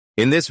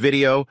In this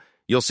video,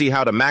 you'll see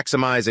how to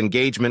maximize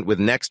engagement with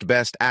next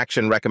best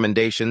action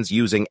recommendations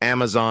using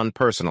Amazon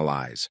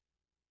Personalize.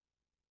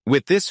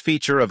 With this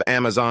feature of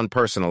Amazon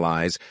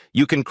Personalize,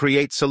 you can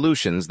create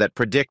solutions that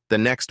predict the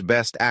next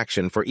best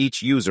action for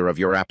each user of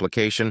your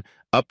application,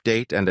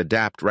 update and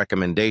adapt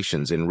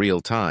recommendations in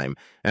real time,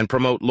 and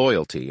promote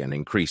loyalty and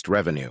increased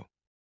revenue.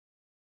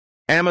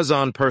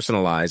 Amazon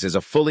Personalize is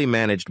a fully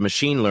managed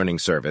machine learning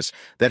service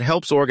that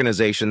helps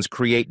organizations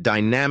create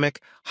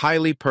dynamic,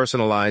 highly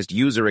personalized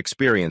user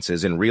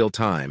experiences in real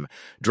time,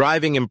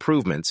 driving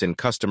improvements in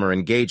customer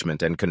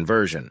engagement and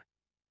conversion.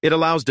 It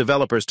allows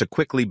developers to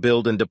quickly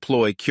build and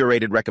deploy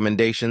curated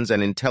recommendations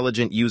and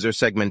intelligent user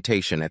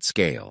segmentation at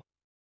scale.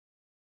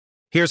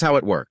 Here's how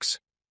it works.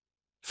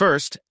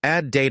 First,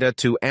 add data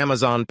to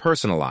Amazon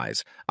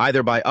Personalize,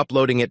 either by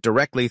uploading it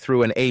directly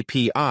through an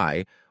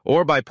API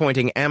or by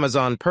pointing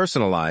Amazon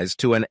Personalize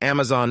to an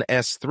Amazon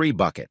S3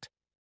 bucket.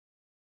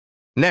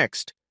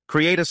 Next,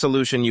 create a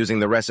solution using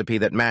the recipe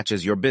that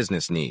matches your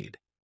business need.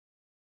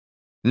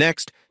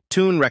 Next,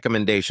 tune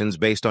recommendations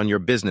based on your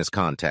business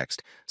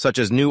context, such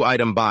as new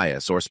item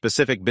bias or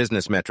specific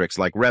business metrics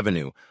like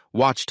revenue,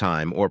 watch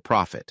time, or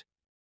profit.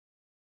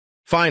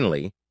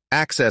 Finally,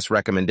 access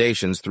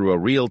recommendations through a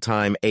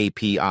real-time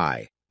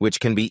API, which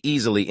can be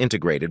easily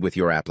integrated with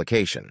your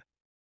application.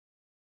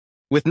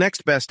 With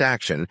Next Best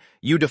Action,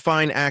 you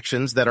define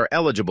actions that are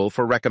eligible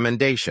for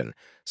recommendation,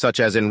 such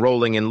as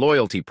enrolling in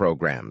loyalty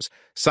programs,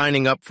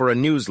 signing up for a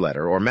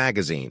newsletter or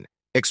magazine,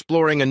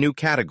 exploring a new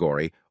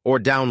category, or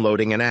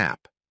downloading an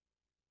app.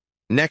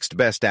 Next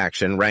Best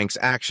Action ranks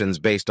actions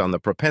based on the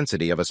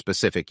propensity of a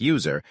specific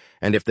user,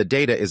 and if the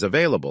data is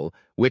available,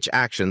 which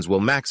actions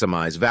will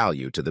maximize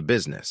value to the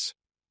business.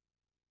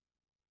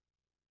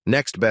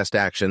 Next Best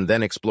Action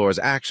then explores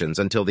actions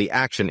until the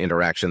action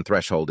interaction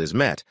threshold is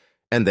met,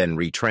 and then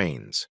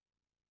retrains.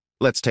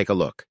 Let's take a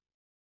look.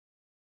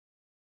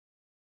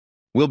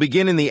 We'll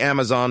begin in the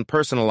Amazon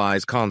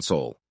Personalize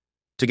console.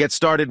 To get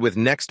started with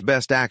Next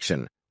Best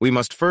Action, we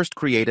must first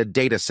create a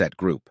dataset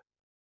group.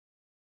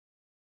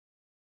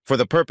 For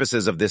the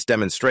purposes of this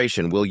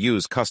demonstration, we'll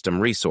use custom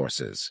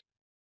resources.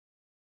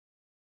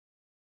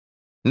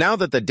 Now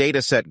that the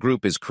dataset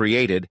group is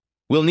created,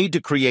 we'll need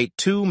to create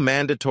two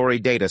mandatory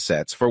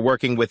datasets for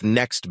working with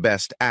Next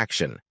Best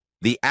Action,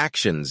 the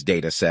Actions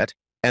dataset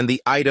and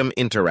the Item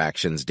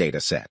Interactions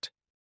dataset.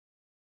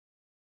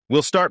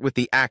 We'll start with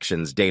the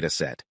Actions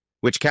dataset,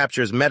 which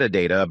captures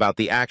metadata about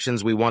the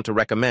actions we want to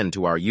recommend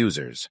to our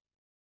users.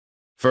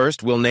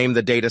 First, we'll name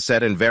the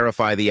dataset and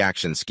verify the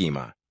action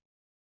schema.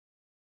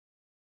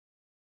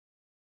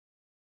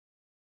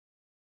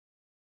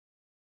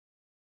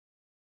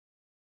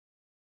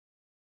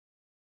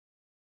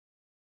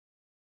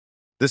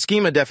 The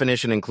schema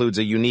definition includes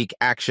a unique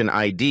action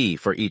ID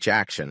for each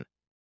action.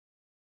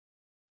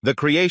 The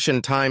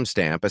creation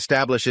timestamp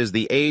establishes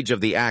the age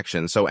of the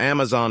action so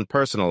Amazon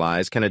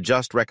Personalize can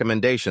adjust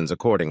recommendations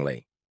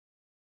accordingly.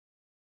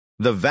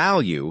 The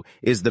value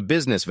is the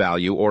business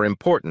value or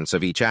importance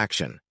of each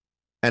action.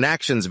 An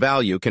action's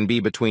value can be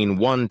between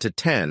 1 to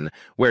 10,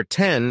 where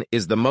 10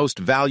 is the most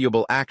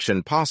valuable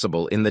action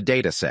possible in the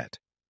dataset.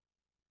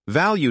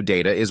 Value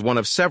data is one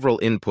of several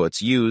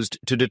inputs used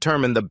to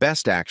determine the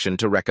best action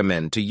to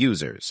recommend to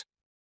users.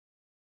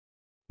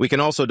 We can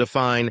also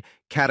define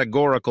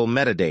categorical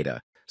metadata,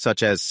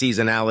 such as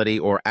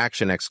seasonality or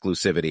action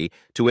exclusivity,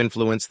 to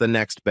influence the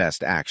next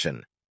best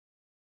action.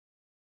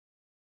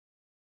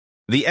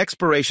 The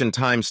expiration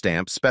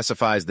timestamp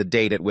specifies the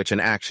date at which an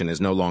action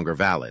is no longer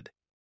valid.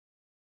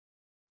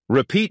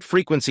 Repeat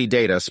frequency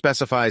data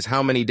specifies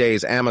how many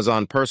days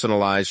Amazon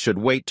Personalize should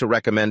wait to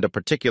recommend a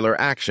particular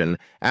action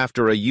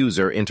after a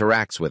user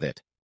interacts with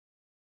it.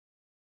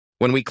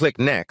 When we click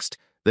Next,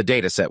 the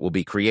dataset will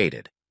be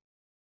created.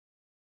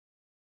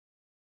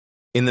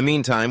 In the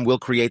meantime, we'll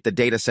create the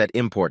dataset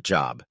import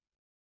job.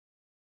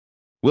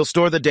 We'll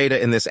store the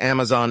data in this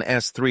Amazon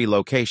S3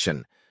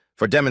 location.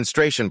 For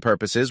demonstration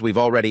purposes, we've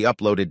already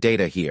uploaded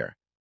data here.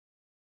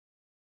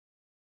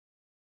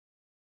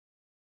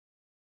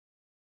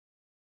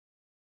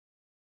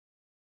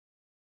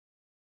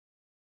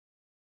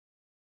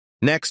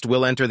 Next,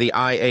 we'll enter the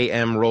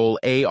IAM role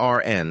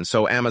ARN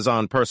so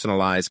Amazon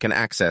Personalize can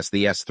access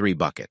the S3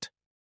 bucket.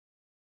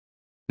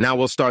 Now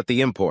we'll start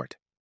the import.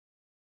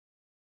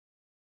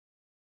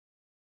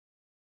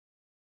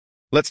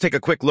 Let's take a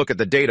quick look at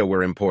the data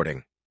we're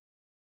importing.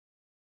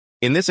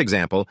 In this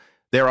example,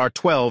 there are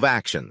 12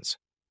 actions.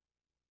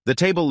 The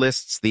table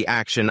lists the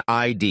action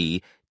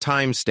ID,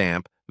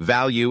 timestamp,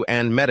 value,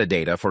 and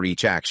metadata for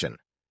each action.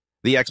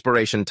 The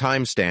expiration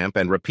timestamp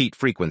and repeat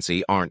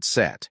frequency aren't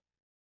set.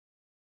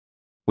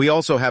 We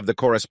also have the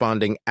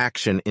corresponding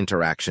action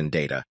interaction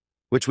data,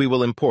 which we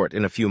will import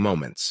in a few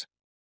moments.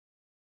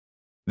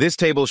 This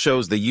table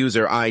shows the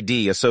user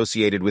ID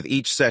associated with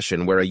each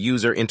session where a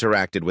user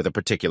interacted with a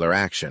particular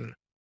action.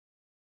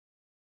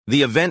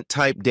 The event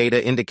type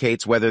data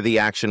indicates whether the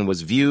action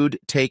was viewed,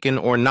 taken,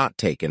 or not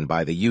taken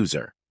by the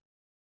user.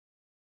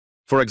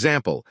 For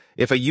example,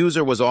 if a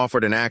user was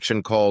offered an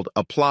action called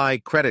Apply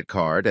Credit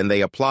Card and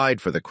they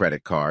applied for the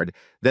credit card,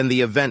 then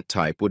the event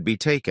type would be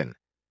taken.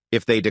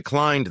 If they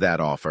declined that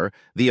offer,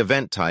 the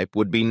event type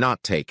would be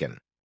not taken.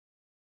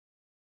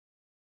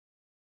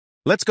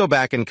 Let's go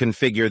back and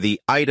configure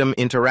the Item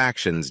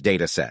Interactions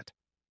dataset.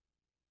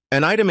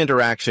 An item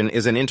interaction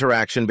is an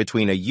interaction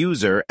between a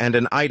user and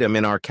an item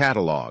in our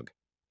catalog.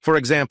 For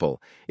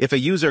example, if a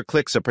user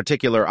clicks a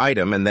particular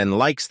item and then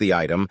likes the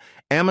item,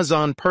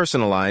 Amazon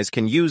Personalize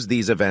can use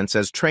these events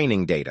as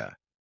training data.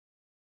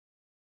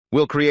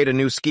 We'll create a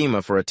new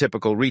schema for a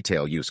typical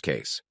retail use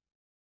case.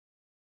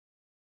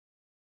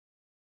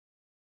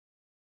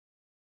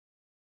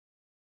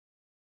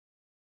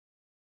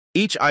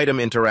 Each item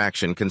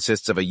interaction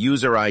consists of a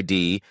user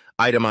ID,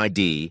 item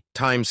ID,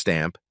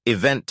 timestamp,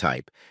 event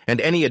type, and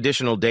any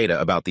additional data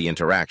about the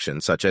interaction,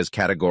 such as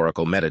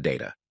categorical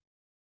metadata.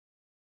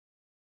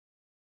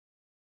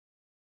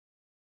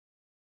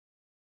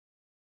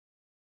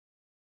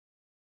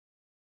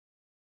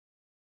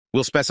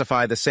 We'll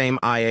specify the same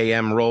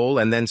IAM role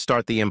and then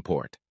start the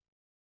import.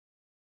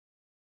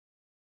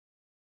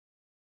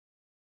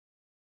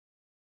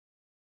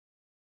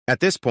 At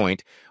this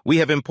point, we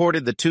have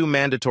imported the two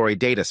mandatory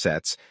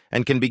datasets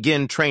and can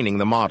begin training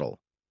the model.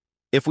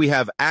 If we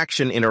have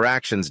action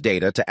interactions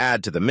data to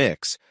add to the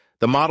mix,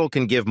 the model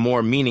can give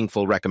more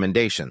meaningful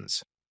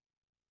recommendations.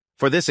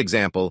 For this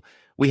example,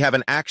 we have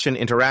an action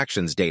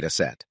interactions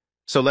dataset,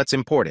 so let's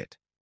import it.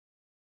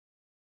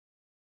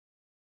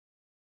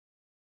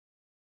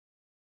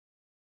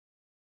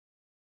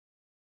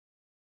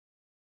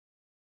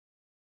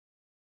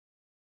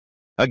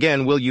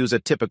 Again, we'll use a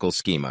typical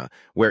schema,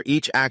 where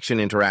each action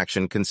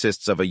interaction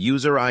consists of a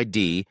user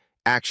ID,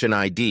 action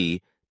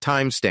ID,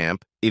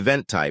 timestamp,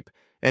 event type,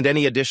 and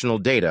any additional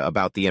data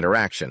about the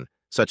interaction,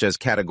 such as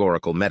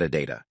categorical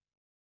metadata.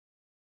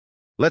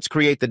 Let's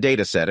create the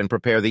dataset and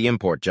prepare the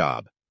import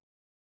job.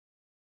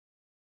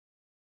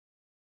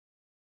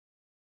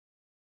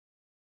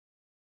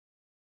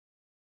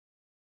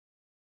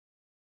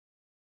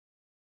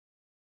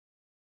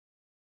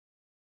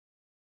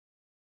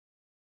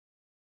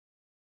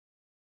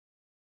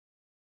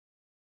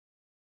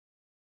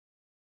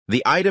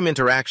 The item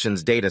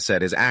interactions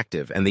dataset is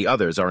active and the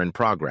others are in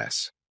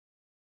progress.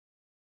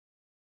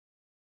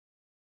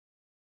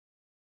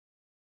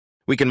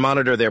 We can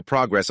monitor their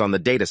progress on the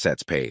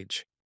datasets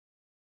page.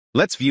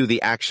 Let's view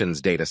the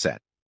actions dataset.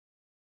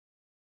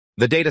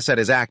 The dataset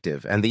is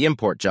active and the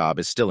import job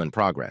is still in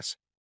progress.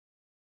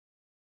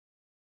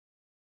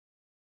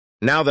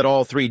 Now that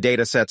all three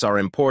datasets are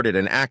imported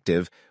and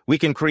active, we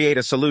can create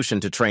a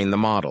solution to train the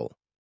model.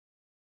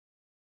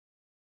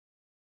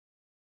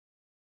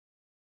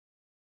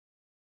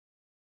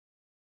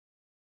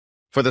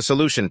 For the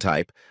solution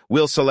type,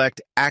 we'll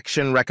select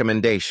Action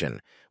Recommendation,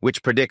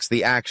 which predicts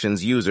the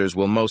actions users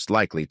will most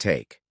likely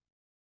take.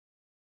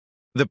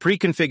 The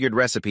pre-configured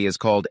recipe is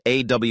called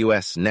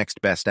AWS Next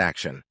Best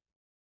Action.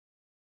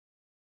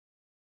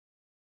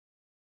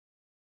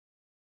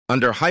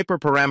 Under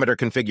Hyperparameter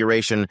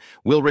Configuration,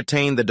 we'll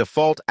retain the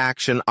default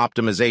action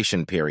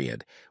optimization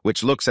period,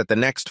 which looks at the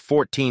next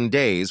 14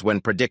 days when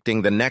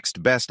predicting the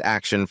next best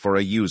action for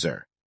a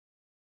user.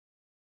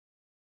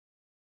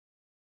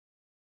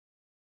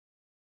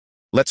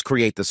 Let's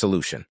create the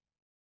solution.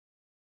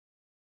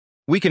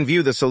 We can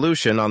view the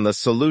solution on the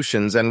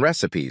Solutions and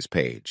Recipes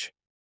page.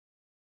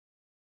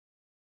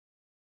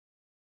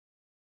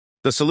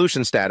 The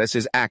solution status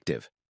is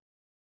active.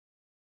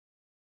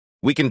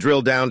 We can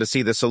drill down to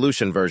see the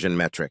solution version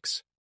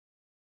metrics.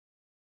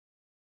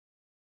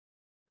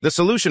 The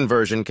solution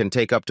version can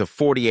take up to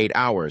 48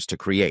 hours to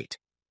create.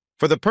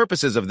 For the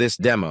purposes of this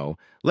demo,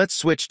 let's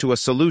switch to a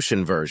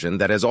solution version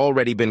that has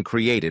already been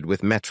created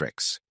with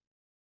metrics.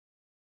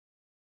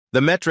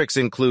 The metrics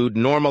include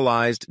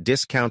normalized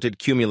discounted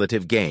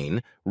cumulative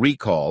gain,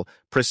 recall,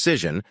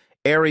 precision,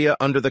 area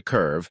under the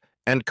curve,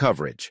 and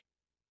coverage.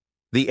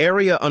 The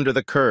area under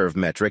the curve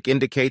metric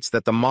indicates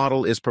that the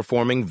model is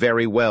performing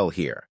very well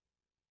here.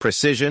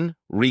 Precision,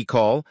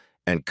 recall,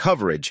 and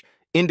coverage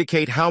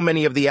indicate how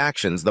many of the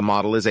actions the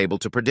model is able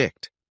to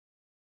predict.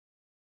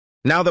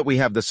 Now that we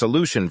have the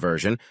solution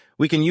version,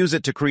 we can use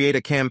it to create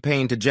a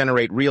campaign to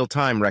generate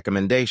real-time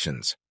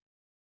recommendations.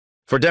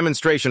 For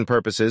demonstration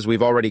purposes,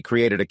 we've already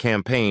created a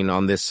campaign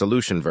on this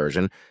solution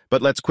version,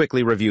 but let's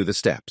quickly review the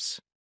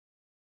steps.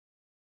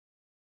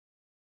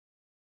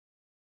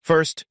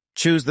 First,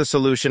 choose the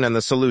solution and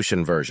the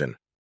solution version.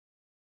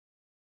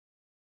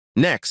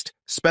 Next,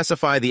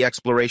 specify the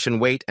exploration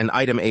weight and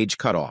item age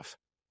cutoff.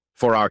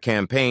 For our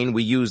campaign,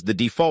 we used the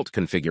default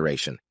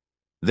configuration.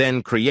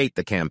 Then create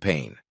the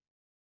campaign.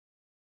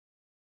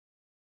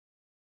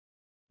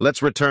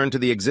 Let's return to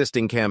the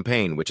existing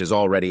campaign, which is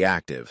already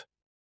active.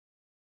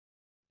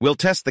 We'll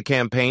test the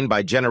campaign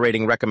by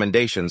generating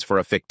recommendations for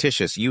a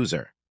fictitious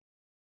user.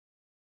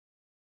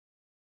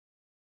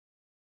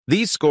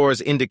 These scores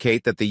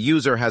indicate that the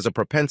user has a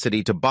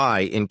propensity to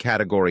buy in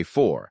Category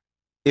 4.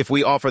 If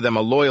we offer them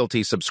a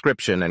loyalty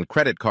subscription and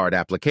credit card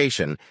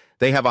application,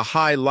 they have a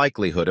high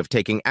likelihood of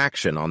taking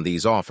action on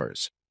these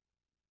offers.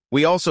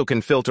 We also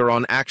can filter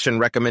on action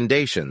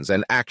recommendations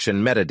and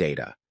action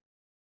metadata.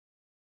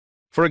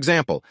 For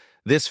example,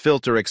 this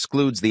filter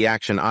excludes the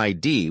action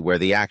ID where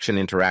the action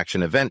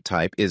interaction event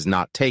type is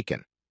not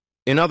taken.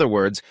 In other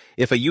words,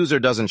 if a user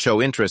doesn't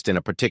show interest in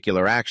a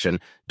particular action,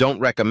 don't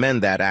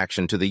recommend that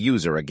action to the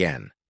user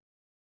again.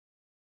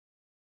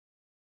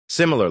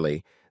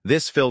 Similarly,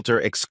 this filter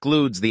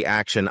excludes the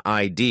action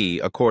ID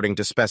according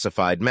to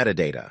specified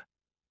metadata.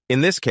 In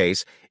this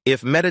case,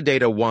 if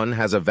metadata 1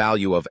 has a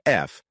value of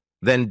F,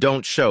 then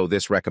don't show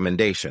this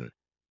recommendation.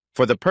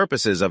 For the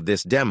purposes of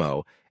this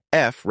demo,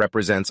 F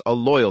represents a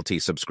loyalty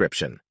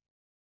subscription.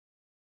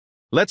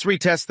 Let's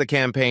retest the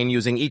campaign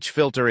using each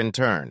filter in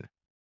turn.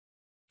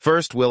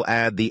 First, we'll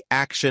add the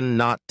Action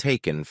Not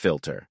Taken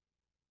filter.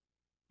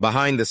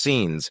 Behind the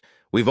scenes,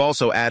 we've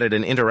also added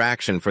an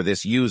interaction for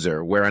this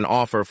user where an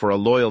offer for a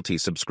loyalty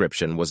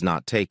subscription was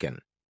not taken.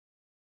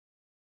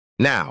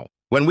 Now,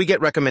 when we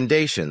get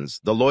recommendations,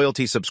 the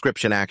loyalty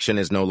subscription action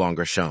is no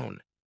longer shown.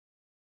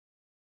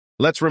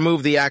 Let's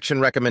remove the action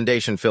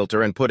recommendation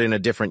filter and put in a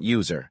different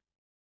user.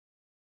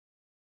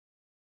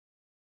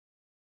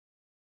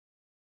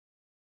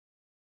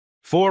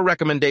 Four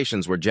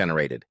recommendations were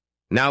generated.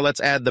 Now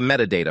let's add the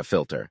metadata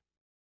filter.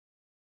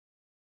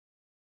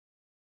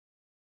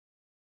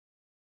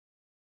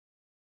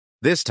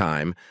 This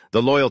time,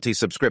 the loyalty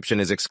subscription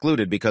is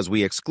excluded because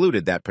we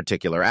excluded that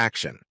particular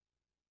action.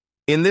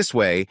 In this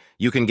way,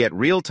 you can get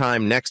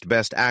real-time next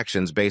best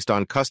actions based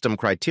on custom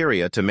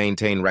criteria to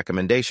maintain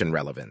recommendation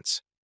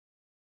relevance.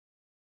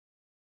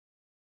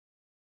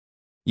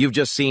 You've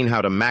just seen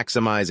how to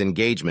maximize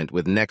engagement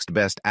with next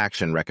best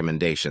action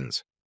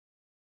recommendations.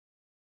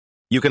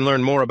 You can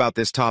learn more about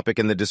this topic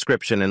in the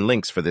description and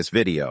links for this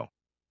video.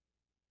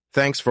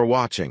 Thanks for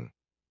watching.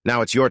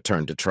 Now it's your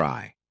turn to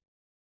try.